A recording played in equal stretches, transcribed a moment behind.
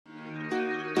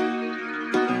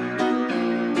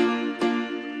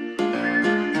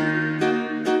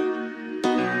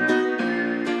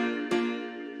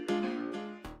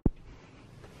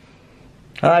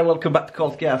Hi, welcome back to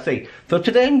RC. So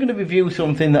today I'm going to review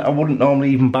something that I wouldn't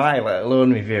normally even buy, let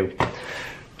alone review.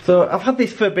 So I've had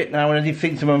this for a bit now and I've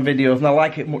seen some of my videos and I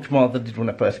like it much more than I did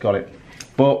when I first got it.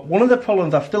 But one of the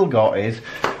problems I've still got is,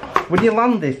 when you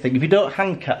land this thing, if you don't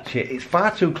hand catch it, it's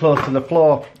far too close to the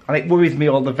floor and it worries me,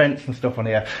 all the vents and stuff on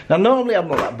here. Now normally I'm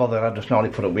not that bothered, I just normally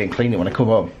put it away and clean it when I come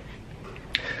home.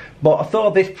 But I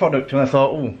saw this product and I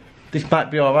thought, oh, this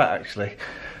might be alright actually.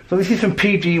 So this is from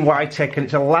Pgytech and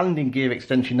it's a landing gear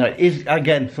extension. Now it is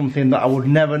again something that I would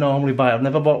never normally buy. I've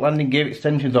never bought landing gear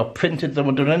extensions or printed them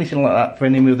or done anything like that for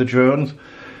any of the drones.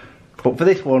 But for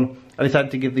this one, I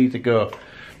decided to give these a go.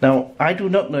 Now I do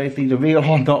not know if these are real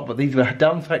or not, but these were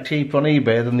damn sight cheaper on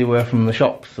eBay than they were from the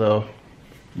shops, so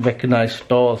recognised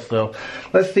stores. So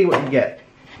let's see what you get.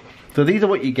 So these are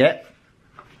what you get.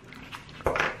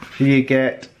 So you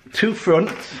get 2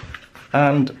 fronts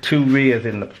and 2 rears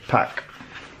in the pack.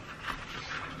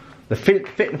 The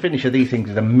fit and finish of these things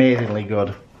is amazingly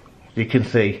good. You can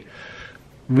see,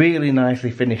 really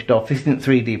nicely finished off. This isn't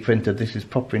 3D printed, this is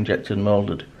proper injection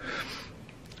moulded.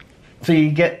 So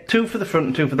you get 2 for the front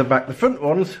and 2 for the back. The front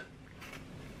ones,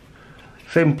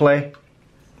 simply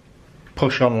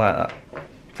push on like that.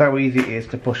 That's how easy it is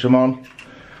to push them on.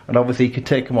 And obviously you can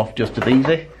take them off just as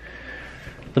easy.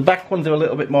 The back ones are a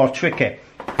little bit more tricky.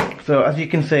 So as you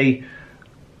can see,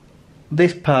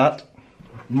 this part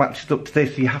matched up to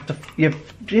this. You have to, you're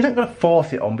not going to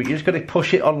force it on, but you're just going to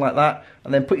push it on like that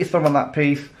and then put your thumb on that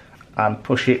piece and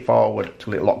push it forward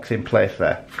till it locks in place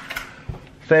there.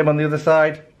 Same on the other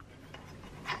side.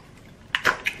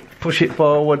 Push it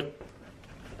forward,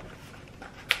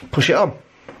 push it on.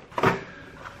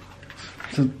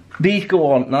 So these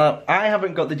go on. Now I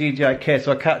haven't got the DJI case,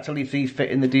 so I can't tell you if these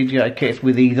fit in the DJI case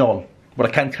with these on. What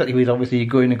I can tell you is obviously you're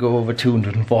going to go over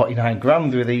 249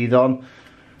 grams with these on.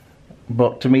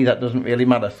 But to me that doesn't really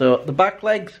matter. So the back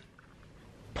legs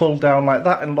pull down like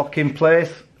that and lock in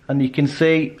place, and you can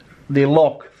see they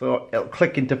lock, so it'll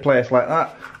click into place like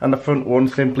that, and the front one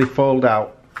simply fold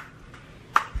out.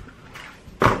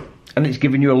 And it's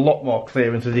giving you a lot more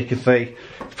clearance, as you can see.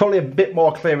 It's probably a bit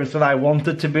more clearance than I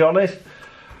wanted, to be honest,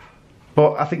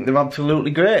 but I think they're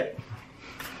absolutely great.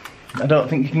 I don't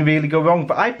think you can really go wrong.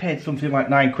 But I paid something like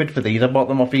 £9 for these. I bought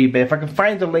them off eBay. If I can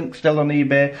find the link still on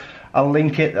eBay, I'll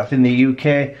link it. That's in the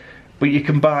UK, but you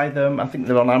can buy them. I think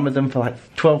they're on Amazon for like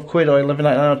 £12 or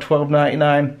 £11.99 or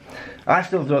 £12.99. I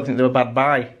still don't think they're a bad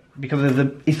buy, because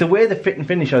it's the way the fit and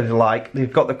finish is like.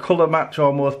 They've got the colour match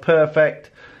almost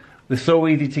perfect. They're so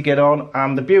easy to get on,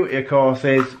 and the beauty of course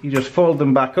is you just fold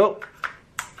them back up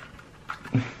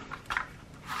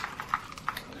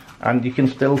and you can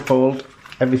still fold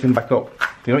everything back up.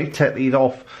 You don't need to take these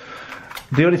off.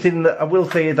 The only thing that I will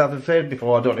say is, as I said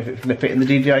before, I don't know if it's going to fit in the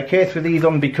DJI case with these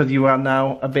on, because you are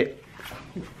now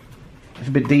it's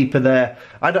a bit deeper there.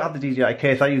 I don't have the DJI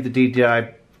case, I use the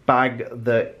DJI bag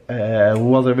that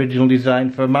was originally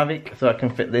designed for Mavic, so I can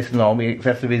fit this and all my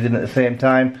accessories in at the same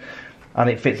time, and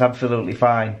it fits absolutely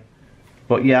fine.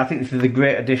 But yeah, I think this is a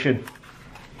great addition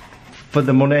for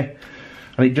the money.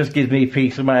 And it just gives me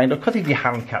peace of mind. Of course, if you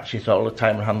hand catch this all the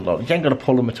time and hand lock, you ain't going to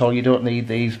pull them at all, you don't need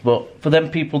these. But for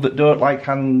them people that don't like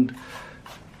hand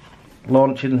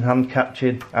launching and hand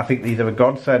catching, I think these are a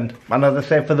godsend. And as I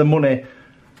say, for the money,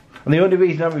 and the only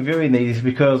reason I'm reviewing these is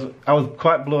because I was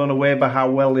quite blown away by how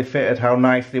well they fitted, how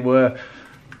nice they were.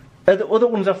 The other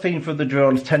ones I've seen for the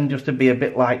drones tend just to be a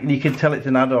bit like, and you can tell it's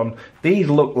an add-on. These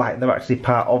look like they're actually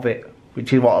part of it,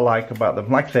 which is what I like about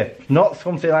them. Like I say, not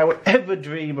something I would ever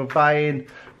dream of buying,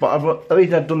 but the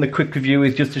reason I've done the quick review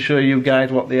is just to show you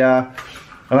guys what they are,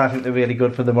 and I think they're really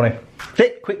good for the money. That's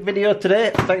it, quick video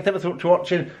today. Thanks ever so much for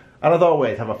watching, and as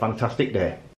always, have a fantastic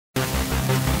day.